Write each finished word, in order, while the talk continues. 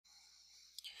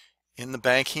In the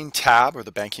banking tab or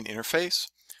the banking interface,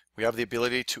 we have the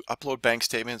ability to upload bank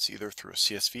statements either through a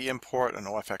CSV import, an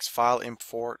OFX file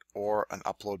import, or an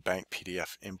upload bank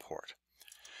PDF import.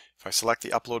 If I select the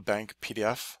upload bank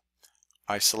PDF,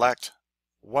 I select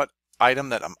what item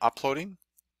that I'm uploading.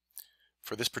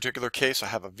 For this particular case, I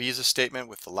have a Visa statement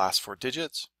with the last 4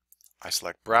 digits. I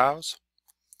select Browse,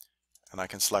 and I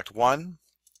can select one,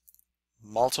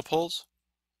 multiples,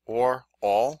 or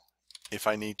all if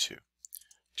I need to.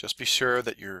 Just be sure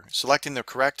that you're selecting the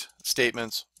correct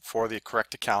statements for the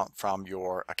correct account from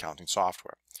your accounting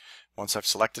software. Once I've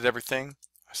selected everything,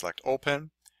 I select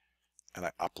Open and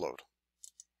I upload.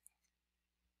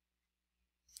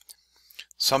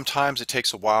 Sometimes it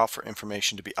takes a while for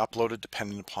information to be uploaded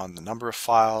depending upon the number of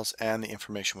files and the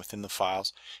information within the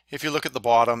files. If you look at the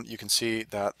bottom, you can see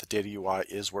that the data UI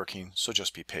is working, so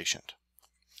just be patient.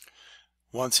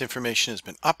 Once information has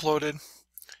been uploaded,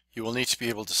 you will need to be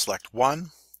able to select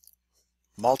one,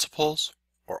 multiples,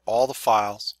 or all the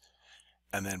files,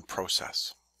 and then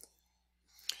process.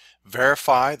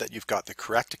 Verify that you've got the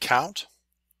correct account,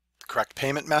 the correct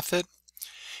payment method.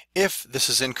 If this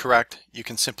is incorrect, you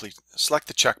can simply select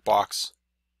the checkbox,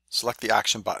 select the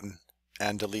action button,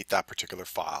 and delete that particular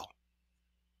file.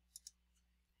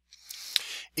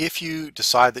 If you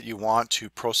decide that you want to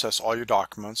process all your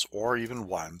documents, or even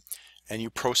one, and you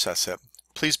process it,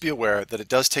 please be aware that it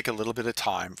does take a little bit of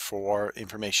time for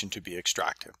information to be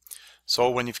extracted. So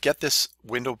when you get this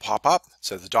window pop up, it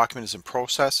says the document is in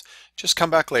process, just come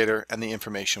back later and the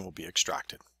information will be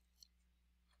extracted.